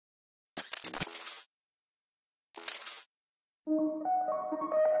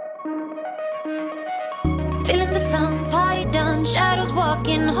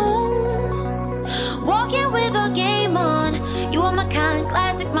walking home, walking with a game on. You are my kind,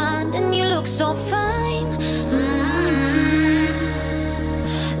 classic mind, and you look so fine.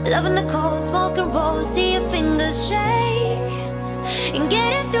 Loving the cold, smoking roll, see your fingers shake, and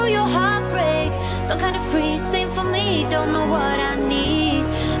getting through your heartbreak. Some kind of free, same for me, don't know what I need.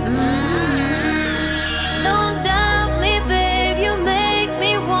 Don't doubt me, babe, you make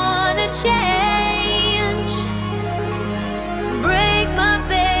me wanna change. Break my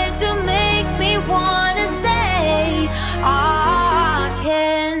bed to make me wanna stay. I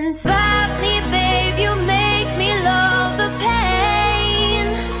can't stop me, babe, you make me love the pain.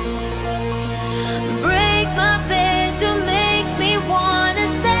 Break my bed to make me wanna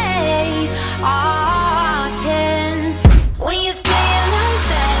stay. I can't. When you stay like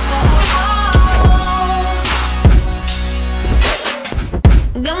that,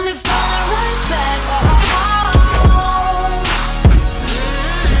 got me falling right back.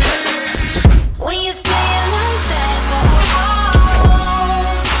 When you stay like that,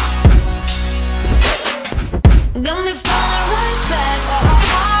 got me falling right back.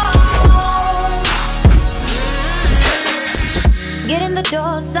 Get in the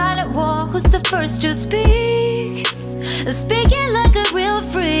door, silent war. Who's the first to speak? Speaking like a real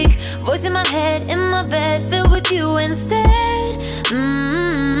freak. Voice in my head, in my bed, filled with you instead.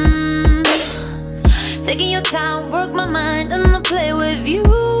 Taking your time, work my mind, and I'll play with you.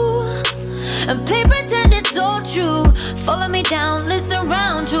 And play pretend it's all true. Follow me down, listen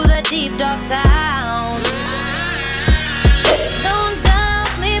around to that deep dark side.